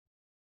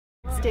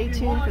Stay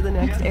tuned for the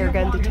next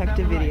airgun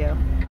detective video.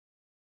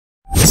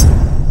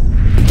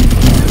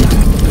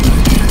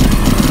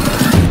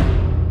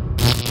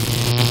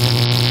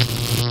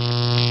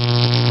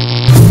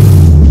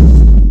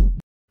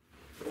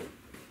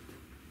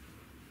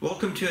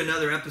 Welcome to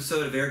another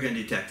episode of Airgun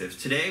Detectives.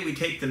 Today we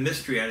take the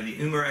mystery out of the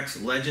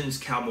Umarex Legends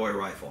Cowboy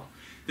Rifle.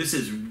 This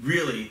is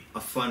really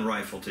a fun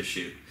rifle to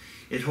shoot.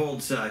 It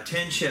holds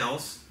 10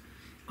 shells.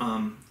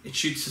 It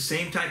shoots the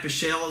same type of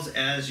shells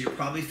as you're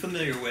probably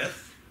familiar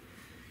with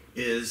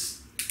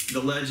is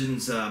the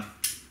Legends, the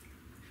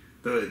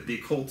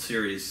Colt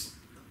series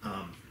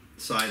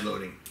side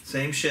loading.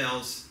 Same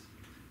shells,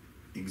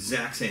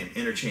 exact same,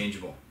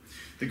 interchangeable.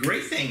 The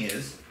great thing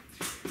is,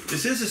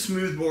 this is a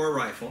smoothbore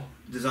rifle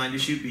designed to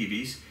shoot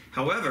BBs.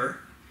 However,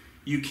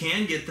 you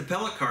can get the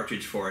pellet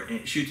cartridge for it, and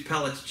it shoots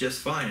pellets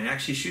just fine. It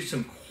actually shoots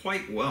them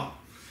quite well,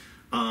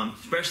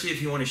 especially if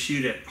you want to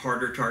shoot at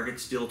harder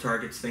targets, steel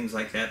targets, things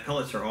like that.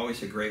 Pellets are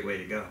always a great way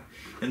to go.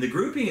 And the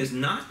grouping is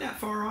not that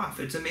far off.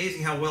 It's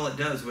amazing how well it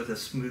does with a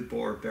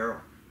smoothbore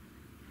barrel.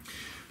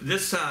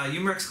 This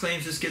Umarex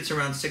claims this gets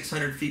around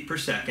 600 feet per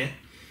second,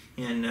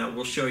 and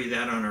we'll show you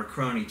that on our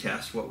Crony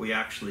test, what we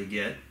actually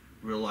get,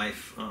 real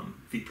life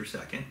feet per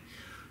second.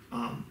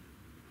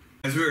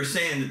 As we were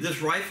saying,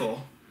 this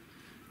rifle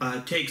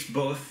takes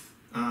both,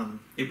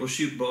 it will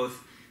shoot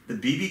both the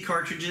BB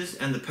cartridges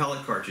and the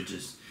pellet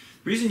cartridges.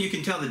 The reason you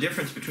can tell the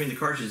difference between the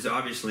cartridges,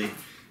 obviously,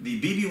 the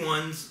BB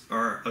ones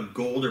are a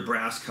gold or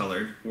brass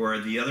colored, where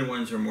the other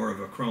ones are more of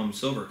a chrome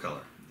silver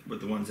color, with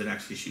the ones that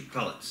actually shoot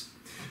pellets.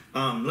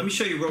 Let me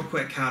show you real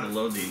quick how to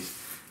load these.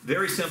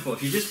 Very simple.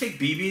 If you just take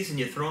BBs and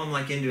you throw them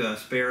like into a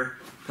spare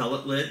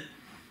pellet lid,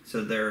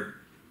 so they're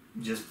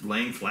just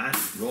laying flat,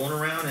 rolling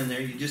around in there,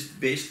 you just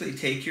basically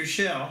take your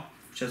shell,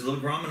 which has a little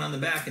grommet on the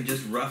back, and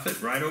just rough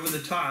it right over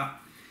the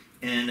top,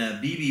 and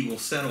BB will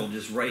settle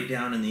just right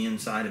down in the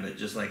inside of it,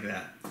 just like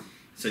that.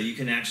 So you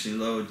can actually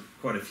load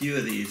quite a few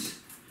of these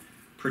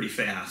pretty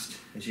fast,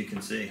 as you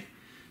can see.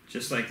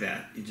 Just like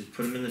that. You just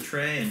put them in the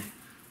tray and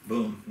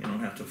boom, you don't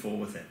have to fool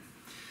with it.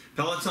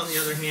 Pellets, on the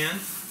other hand,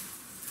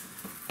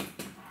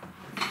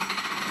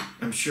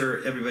 I'm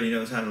sure everybody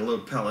knows how to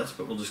load pellets,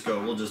 but we'll just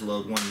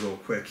load one real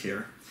quick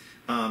here.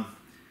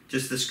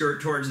 Just the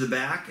skirt towards the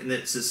back, and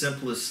it's as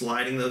simple as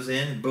sliding those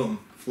in, and boom,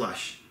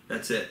 flush.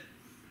 That's it.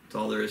 That's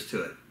all there is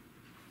to it.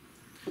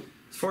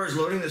 As far as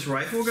loading this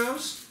rifle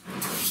goes,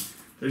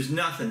 there's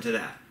nothing to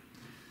that.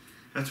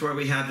 That's why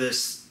we have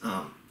this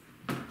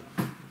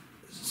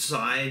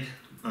side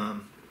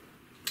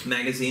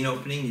magazine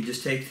opening. You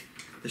just take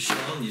the shell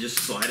and you just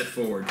slide it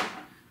forward.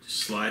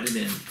 Just slide it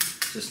in,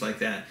 just like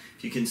that.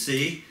 If you can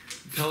see,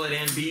 pellet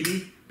and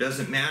BB,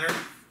 doesn't matter.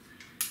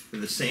 They're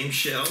the same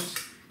shells,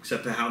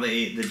 except for how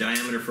the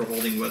diameter for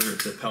holding, whether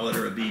it's a pellet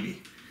or a BB.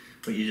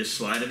 But you just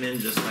slide them in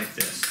just like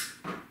this.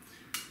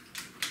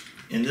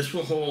 And this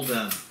will hold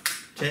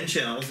 10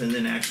 shells and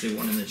then actually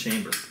one in the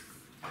chamber.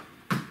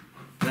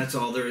 That's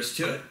all there is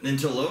to it. And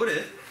to load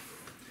it,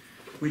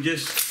 we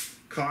just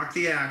cock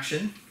the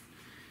action.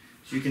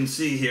 As you can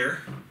see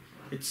here,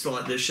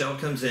 the shell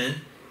comes in,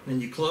 and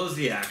then you close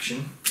the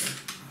action,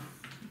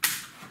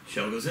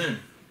 shell goes in.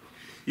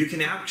 You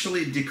can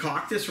actually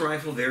decock this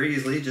rifle very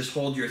easily. Just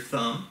hold your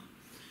thumb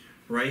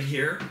right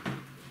here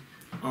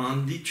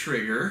on the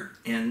trigger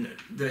and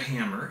the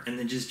hammer, and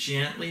then just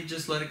gently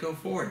just let it go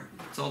forward.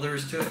 That's all there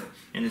is to it,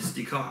 and it's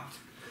decocked.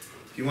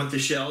 If you want the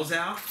shells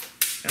out,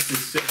 that's as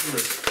simple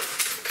as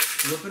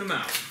flipping them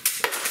out.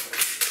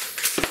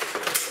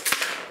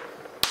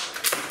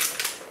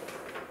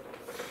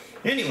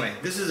 Anyway,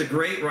 this is a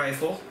great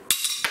rifle.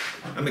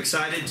 I'm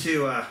excited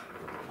to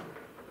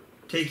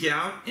take you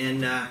out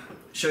and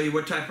show you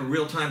what type of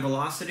real-time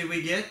velocity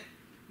we get.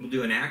 We'll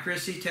do an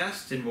accuracy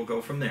test and we'll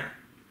go from there.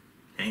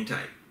 Hang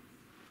tight.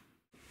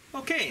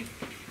 Okay,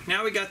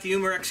 now we got the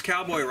Umarex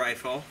Cowboy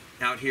Rifle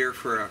out here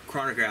for a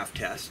chronograph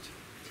test.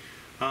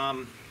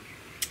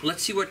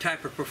 Let's see what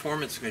type of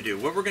performance we're going to do.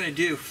 What we're going to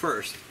do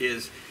first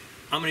is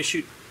I'm going to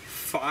shoot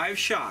 5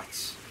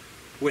 shots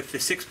with the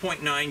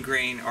 6.9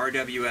 grain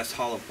RWS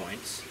hollow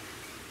points,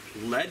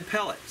 lead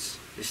pellets.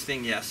 This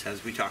thing, yes,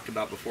 as we talked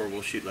about before,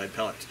 we'll shoot lead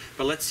pellets.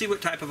 But let's see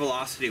what type of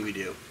velocity we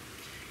do.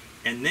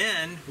 And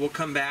then we'll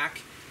come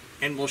back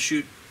and we'll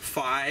shoot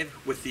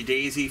 5 with the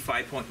Daisy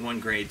 5.1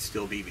 grade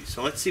steel BB.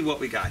 So let's see what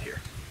we got here.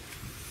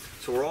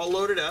 So we're all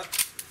loaded up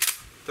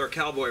with our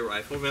cowboy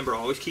rifle. Remember,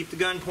 always keep the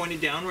gun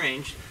pointed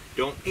downrange.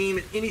 Don't aim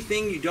at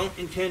anything you don't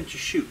intend to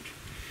shoot.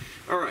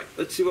 Alright,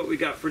 let's see what we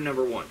got for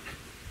number 1.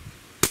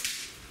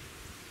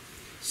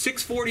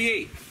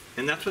 648,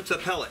 and that's what's a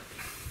pellet.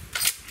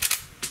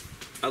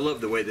 I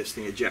love the way this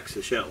thing ejects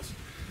the shells.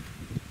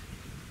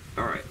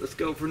 Alright, let's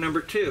go for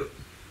number 2.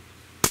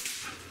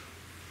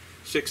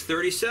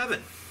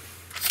 637.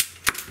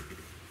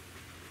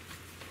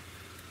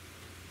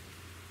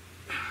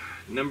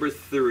 Number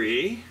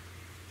 3.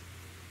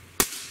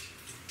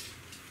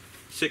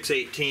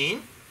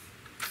 618.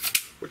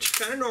 Which is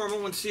kind of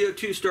normal when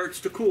CO2 starts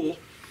to cool.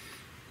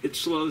 It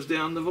slows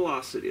down the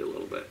velocity a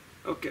little bit.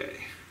 Okay.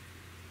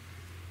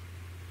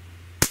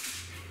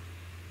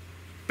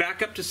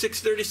 back up to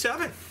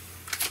 637.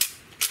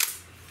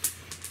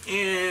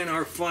 And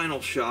our final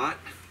shot.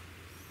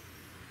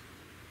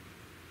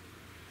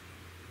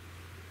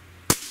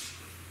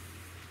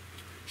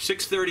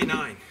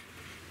 639.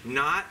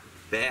 Not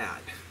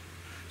bad.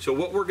 So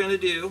what we're going to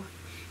do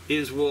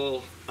is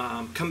we'll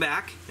come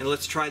back and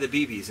let's try the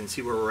BBs and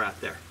see where we're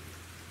at there.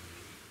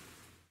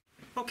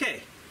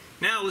 Okay,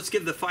 now let's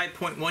give the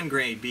 5.1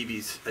 grain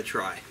BBs a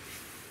try.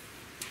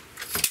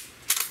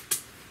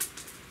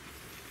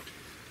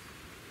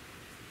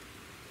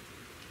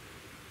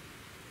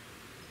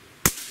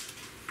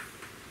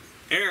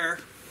 Error.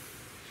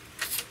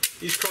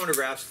 These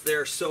chronographs,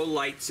 they're so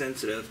light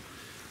sensitive.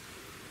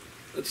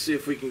 Let's see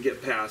if we can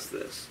get past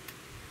this.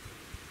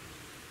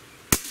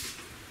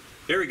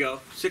 There we go,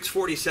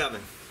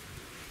 647.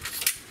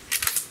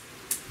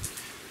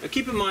 Now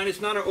keep in mind, it's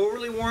not an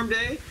overly warm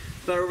day,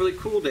 it's not an overly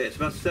cool day. It's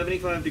about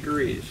 75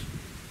 degrees.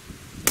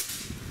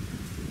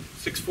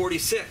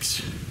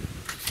 646.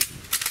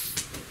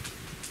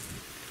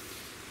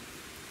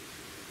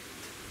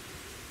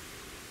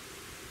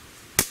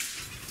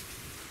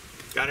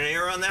 Got an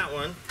error on that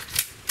one,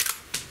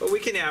 but we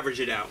can average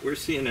it out. We're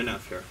seeing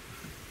enough here.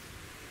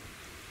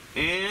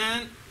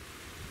 And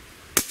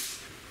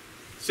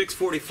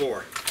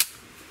 644.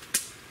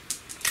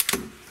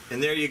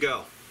 And there you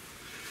go.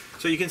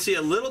 So you can see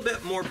a little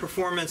bit more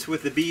performance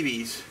with the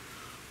BBs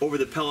over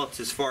the pellets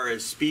as far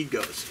as speed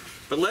goes.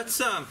 But let's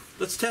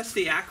test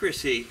the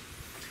accuracy,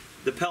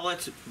 the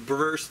pellets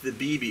versus the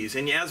BBs.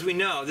 And as we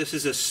know, this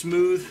is a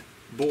smooth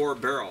bore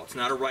barrel. It's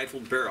not a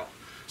rifled barrel.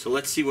 So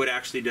let's see what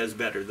actually does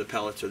better, the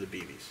pellets or the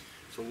BBs.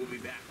 So we'll be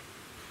back.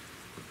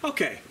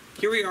 Okay,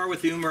 here we are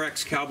with the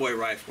Umarex Cowboy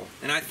Rifle.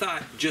 And I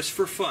thought, just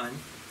for fun,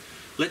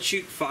 let's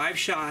shoot 5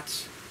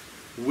 shots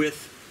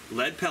with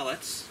lead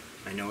pellets.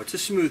 I know it's a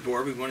smooth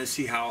bore, we want to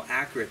see how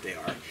accurate they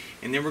are.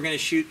 And then we're going to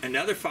shoot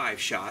another 5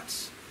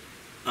 shots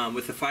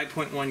with the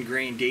 5.1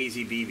 grain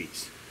Daisy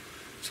BBs.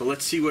 So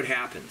let's see what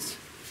happens.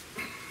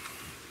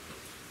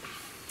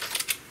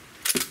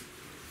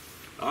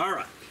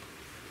 Alright.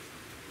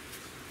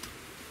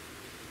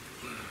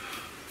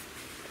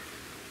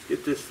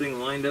 Get this thing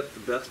lined up the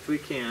best we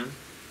can.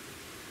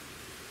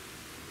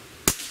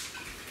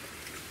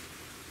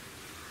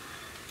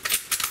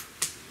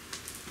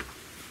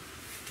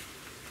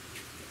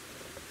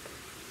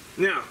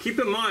 Now, keep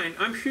in mind,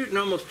 I'm shooting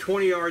almost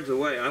 20 yards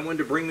away. I wanted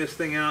to bring this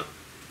thing out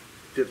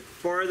to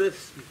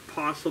farthest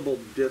possible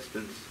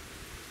distance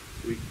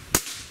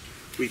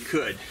we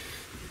could,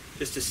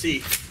 just to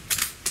see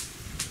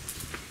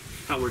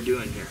how we're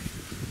doing here.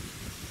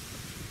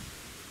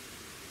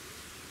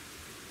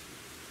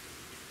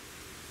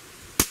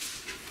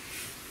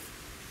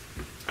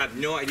 I have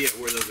no idea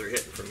where those are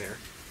hitting from there.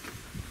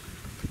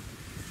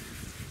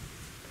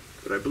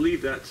 But I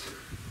believe that's,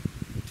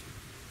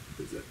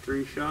 is that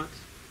 3 shots?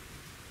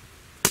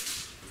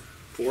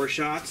 4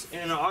 shots,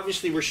 and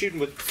obviously we're shooting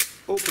with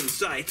open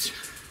sights,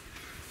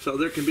 so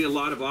there can be a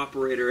lot of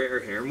operator error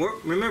here. And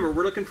remember,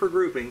 we're looking for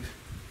groupings.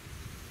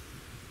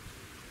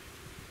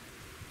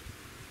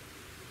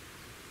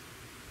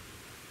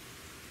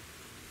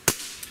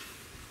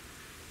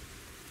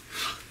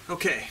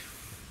 Okay,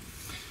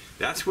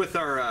 that's with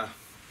our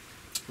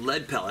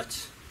lead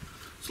pellets.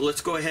 So let's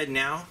go ahead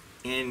now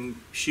and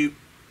shoot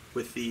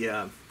with the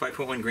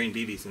 5.1 grain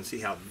BBs and see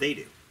how they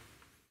do.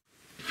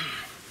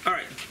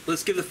 Alright,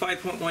 let's give the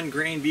 5.1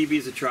 grain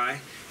BBs a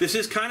try. This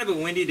is kind of a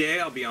windy day,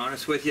 I'll be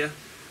honest with you.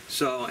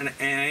 So, and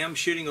I am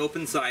shooting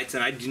open sights,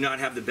 and I do not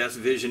have the best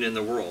vision in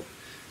the world.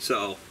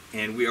 So,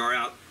 and we are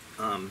out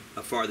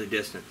a farther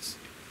distance.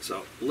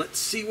 So, let's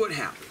see what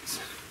happens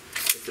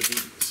with the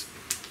BBs.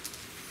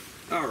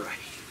 Alright.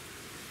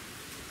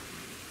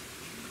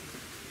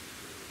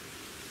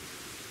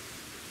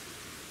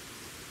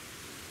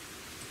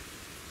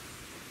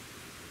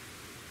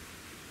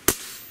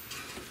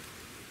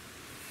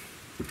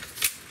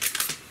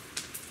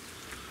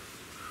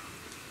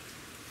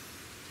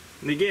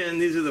 And again,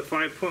 these are the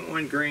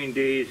 5.1 grain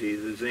Daisy,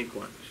 the zinc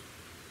ones.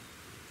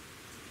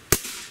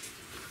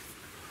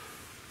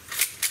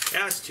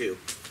 That's 2.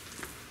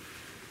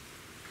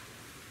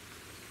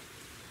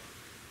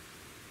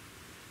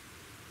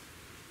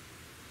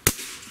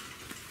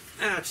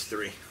 That's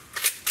 3.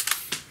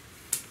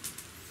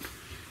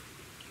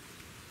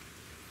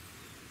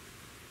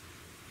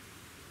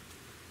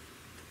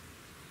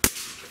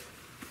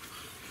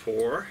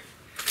 4.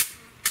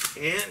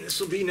 And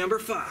this will be number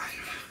 5.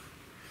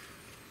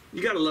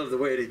 You gotta love the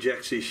way it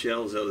ejects these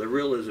shells though. The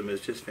realism is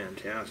just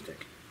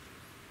fantastic.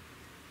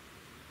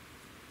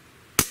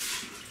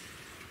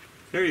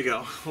 There you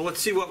go. Well, let's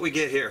see what we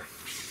get here.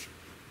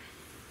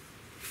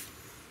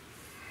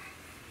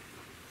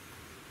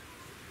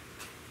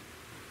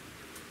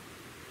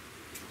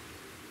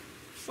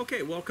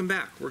 Okay, welcome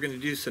back. We're going to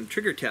do some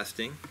trigger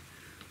testing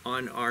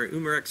on our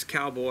Umarex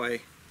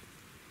Cowboy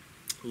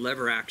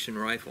lever action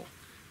rifle.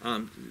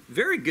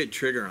 Very good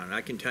trigger on it,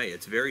 I can tell you.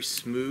 It's very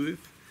smooth.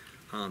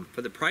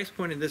 For the price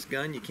point of this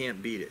gun, you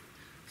can't beat it.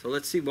 So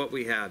let's see what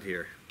we have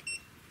here.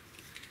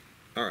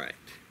 Alright.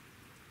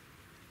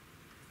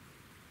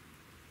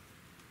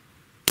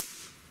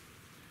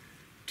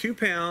 2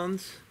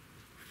 pounds,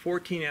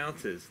 14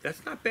 ounces.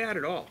 That's not bad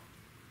at all.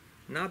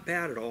 Not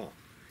bad at all.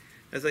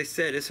 As I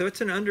said, so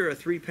it's an under a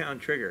 3-pound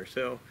trigger,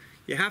 so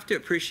you have to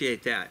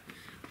appreciate that.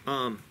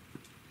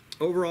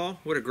 Overall,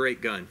 what a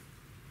great gun.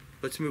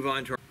 Let's move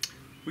on to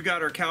we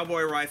got our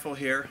cowboy rifle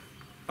here.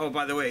 Oh,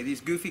 by the way, these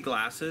goofy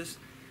glasses,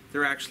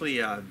 they're actually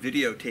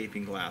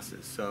videotaping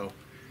glasses. So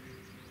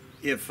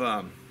if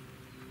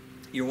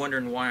you're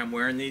wondering why I'm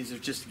wearing these,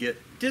 it's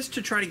just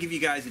to try to give you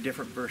guys a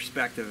different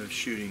perspective of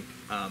shooting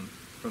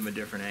from a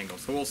different angle.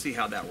 So we'll see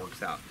how that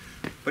works out.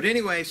 But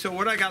anyway, so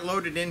what I got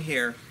loaded in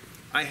here,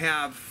 I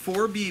have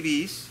 4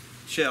 BBs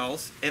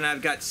shells and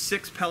I've got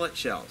 6 pellet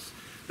shells.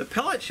 The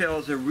pellet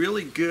shells are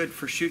really good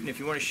for shooting if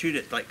you want to shoot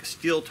at like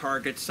steel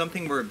targets,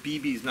 something where a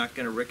BB is not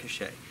going to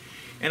ricochet.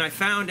 And I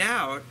found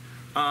out,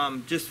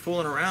 just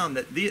fooling around,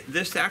 that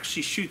this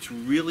actually shoots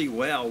really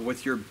well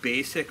with your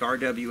basic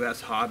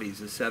RWS hobbies,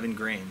 the 7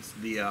 grains,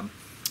 the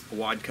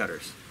wad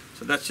cutters.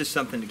 So that's just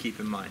something to keep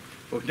in mind.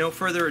 But with no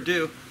further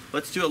ado,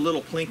 let's do a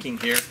little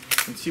plinking here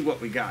and see what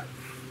we got.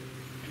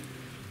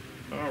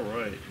 All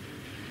right.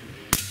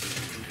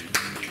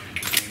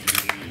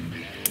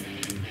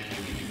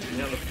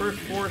 Now the first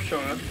 4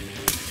 shots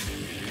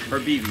are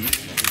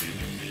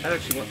BBs. I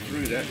actually went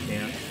through that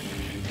can.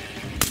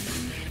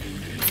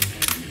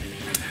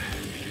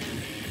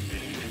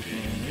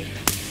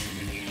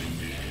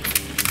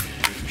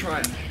 Let's try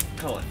a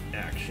pellet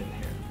action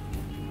here.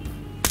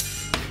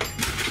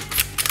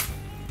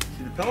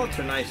 See, the pellets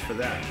are nice for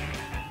that.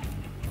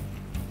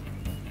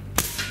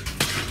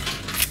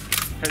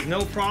 Has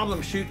no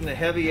problem shooting the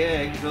heavy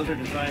eggs. Those are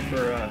designed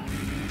for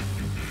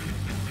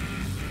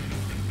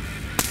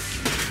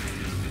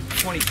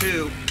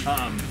 22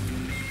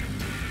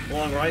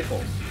 long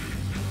rifles.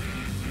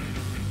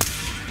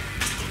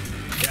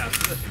 Yeah,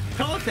 so the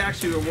pellets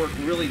actually will work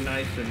really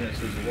nice in this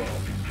as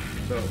well.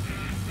 So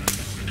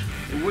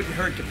it wouldn't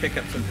hurt to pick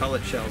up some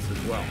pellet shells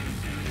as well.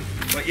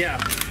 But yeah,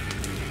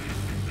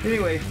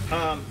 anyway,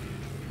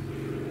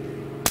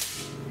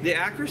 the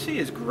accuracy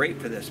is great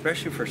for this,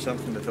 especially for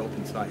something with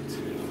open sights.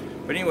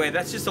 But anyway,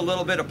 that's just a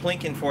little bit of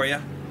plinking for you.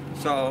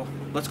 So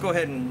let's go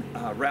ahead and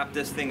wrap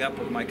this thing up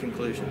with my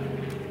conclusion.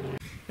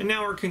 And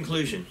now our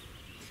conclusion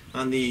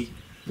on the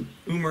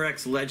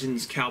Umarex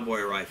Legends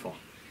Cowboy Rifle.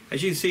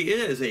 As you can see, it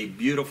is a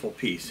beautiful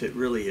piece. It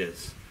really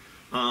is.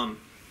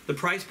 The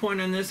price point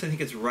on this, I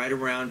think it's right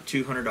around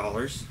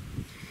 $200.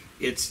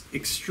 It's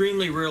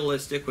extremely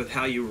realistic with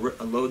how you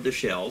load the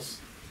shells.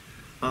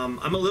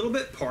 I'm a little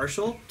bit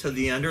partial to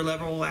the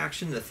underlevel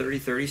action, the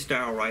 30-30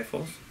 style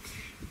rifles.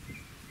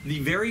 The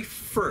very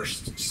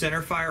first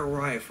centerfire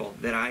rifle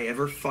that I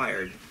ever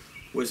fired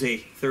was a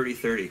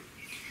 30-30.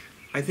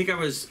 I think I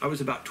was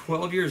about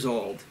 12 years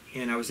old,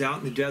 and I was out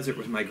in the desert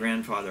with my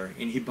grandfather,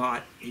 and he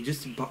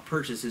just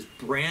purchased this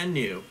brand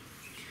new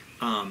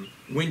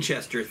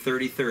Winchester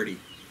 30-30,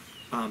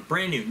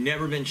 brand new,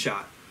 never been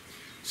shot.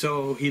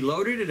 So he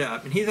loaded it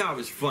up, and he thought it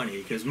was funny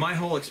because my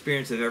whole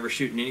experience of ever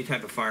shooting any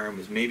type of firearm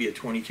was maybe a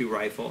 .22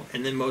 rifle,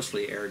 and then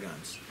mostly air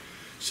guns.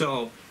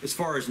 So as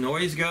far as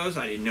noise goes,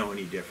 I didn't know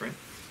any different.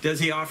 Does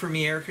he offer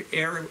me air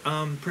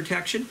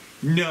protection?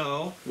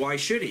 No. Why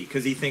should he?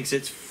 Because he thinks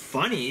it's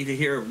funny to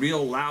hear a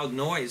real loud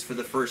noise for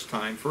the first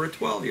time for a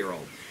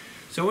 12-year-old.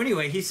 So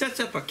anyway, he sets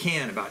up a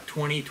can about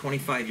 20,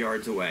 25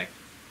 yards away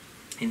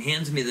and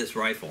hands me this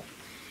rifle.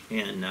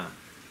 And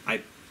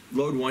I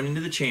load one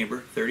into the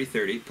chamber,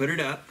 30-30, put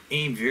it up,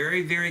 aim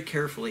very, very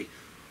carefully,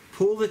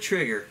 pull the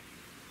trigger,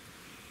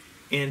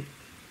 and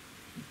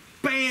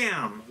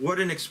bam! What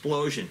an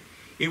explosion.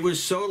 It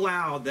was so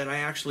loud that I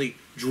actually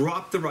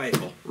dropped the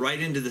rifle right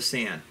into the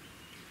sand.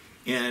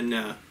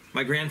 And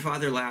my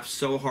grandfather laughed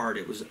so hard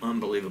it was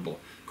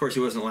unbelievable. Of course, he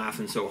wasn't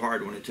laughing so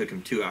hard when it took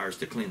him 2 hours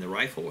to clean the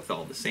rifle with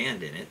all the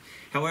sand in it.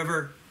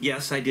 However,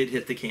 yes, I did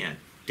hit the can,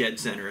 dead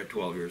center at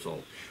 12 years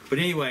old. But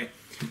anyway,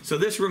 so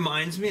this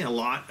reminds me a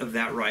lot of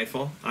that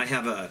rifle.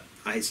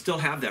 I still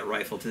have that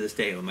rifle to this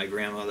day. When my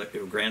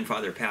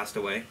grandfather passed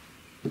away,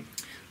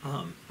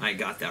 I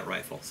got that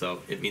rifle,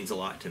 so it means a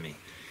lot to me.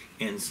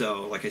 And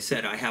so, like I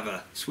said, I have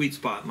a sweet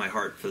spot in my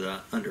heart for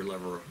the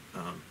underlevel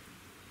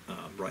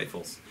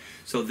rifles.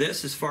 So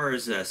this, as far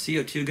as a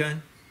CO2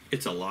 gun,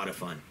 it's a lot of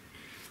fun.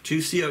 2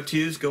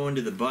 CO2s go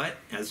into the butt,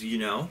 as you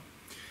know.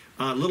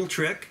 A little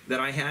trick that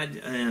I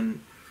had,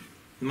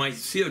 my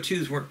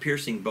CO2s weren't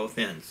piercing both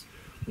ends.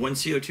 One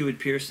CO2 would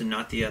pierce and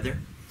not the other.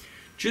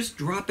 Just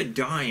drop a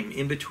dime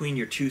in between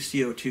your 2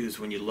 CO2s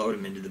when you load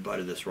them into the butt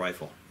of this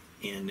rifle,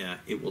 and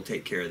it will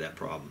take care of that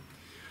problem.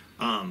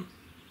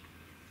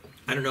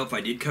 I don't know if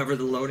I did cover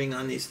the loading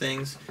on these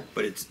things,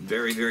 but it's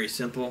very, very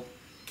simple.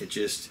 It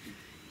just,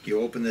 you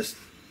open this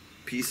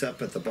piece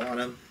up at the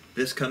bottom,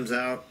 this comes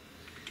out,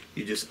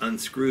 you just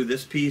unscrew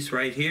this piece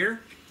right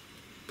here,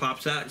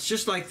 pops out. It's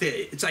just like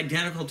it's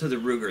identical to the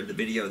Ruger, the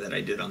video that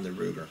I did on the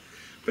Ruger.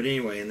 But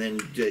anyway, and then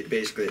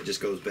basically it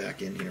just goes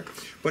back in here.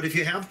 But if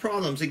you have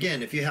problems,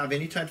 again, if you have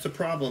any types of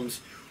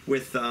problems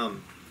with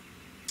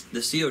the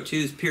CO2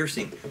 is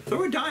piercing,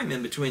 throw a dime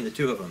in between the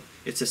two of them.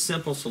 It's a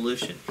simple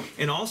solution.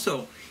 And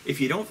also, if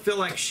you don't feel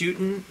like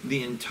shooting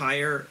the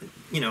entire,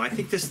 I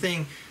think this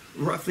thing,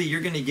 roughly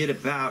you're going to get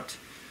about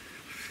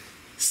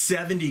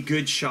 70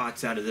 good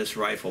shots out of this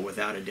rifle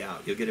without a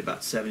doubt. You'll get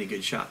about 70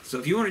 good shots. So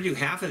if you want to do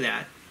half of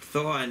that,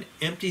 throw an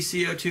empty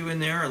CO2 in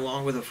there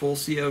along with a full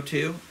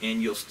CO2,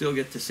 and you'll still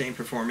get the same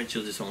performance.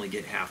 You'll just only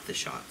get half the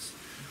shots.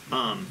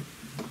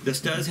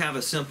 This does have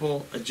a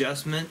simple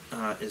adjustment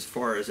as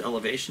far as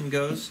elevation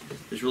goes.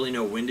 There's really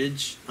no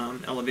windage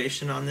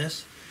elevation on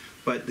this,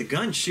 but the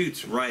gun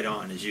shoots right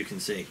on, as you can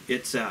see.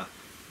 It's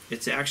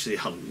actually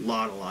a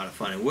lot of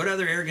fun. And what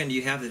other air gun do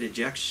you have that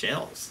ejects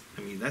shells?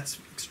 I mean, that's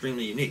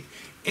extremely unique.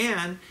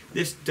 And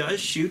this does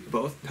shoot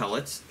both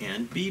pellets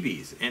and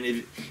BBs.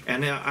 And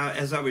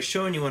as I was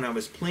showing you when I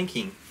was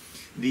plinking,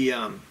 the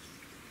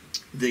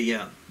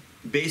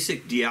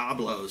basic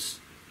Diablos,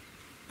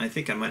 I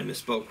think I might have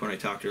misspoke when I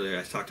talked earlier.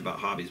 I talked about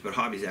hobbies, but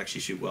hobbies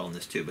actually shoot well in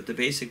this too. But the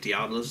basic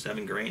Diablos,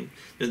 7 grain,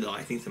 they're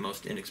I think the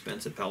most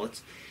inexpensive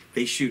pellets.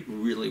 They shoot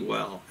really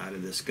well out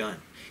of this gun,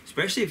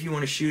 especially if you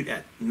want to shoot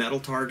at metal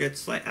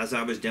targets, like as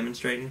I was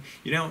demonstrating.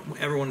 You don't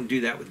ever want to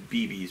do that with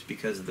BBs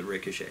because of the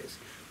ricochets,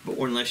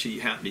 or unless you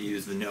happen to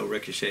use the no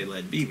ricochet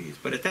lead BBs.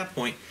 But at that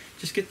point,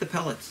 just get the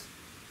pellets.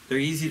 They're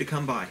easy to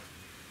come by,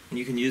 and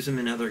you can use them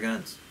in other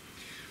guns.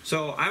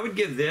 So I would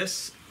give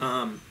this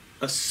a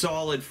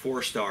solid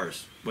 4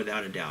 stars,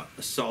 without a doubt.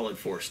 A solid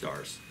 4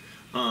 stars.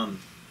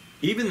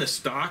 Even the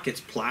stock, it's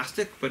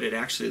plastic, but it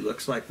actually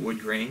looks like wood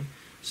grain.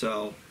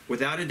 So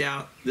without a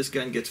doubt, this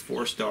gun gets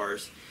 4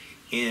 stars.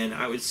 And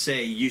I would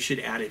say you should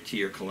add it to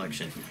your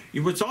collection.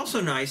 What's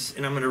also nice,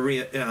 and I'm going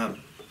to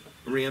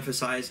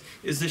re-emphasize,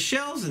 is the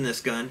shells in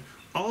this gun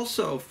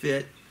also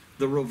fit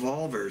the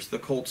revolvers, the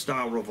Colt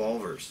style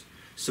revolvers.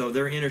 So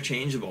they're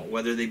interchangeable.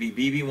 Whether they be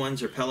BB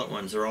ones or pellet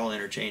ones, they're all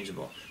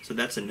interchangeable. So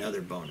that's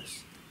another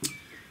bonus.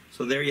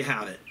 So there you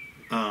have it.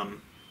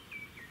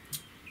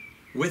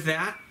 With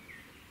that,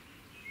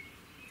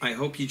 I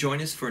hope you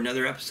join us for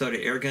another episode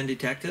of Airgun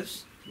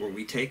Detectives, where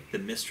we take the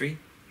mystery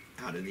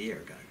out of the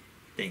airgun.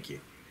 Thank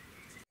you.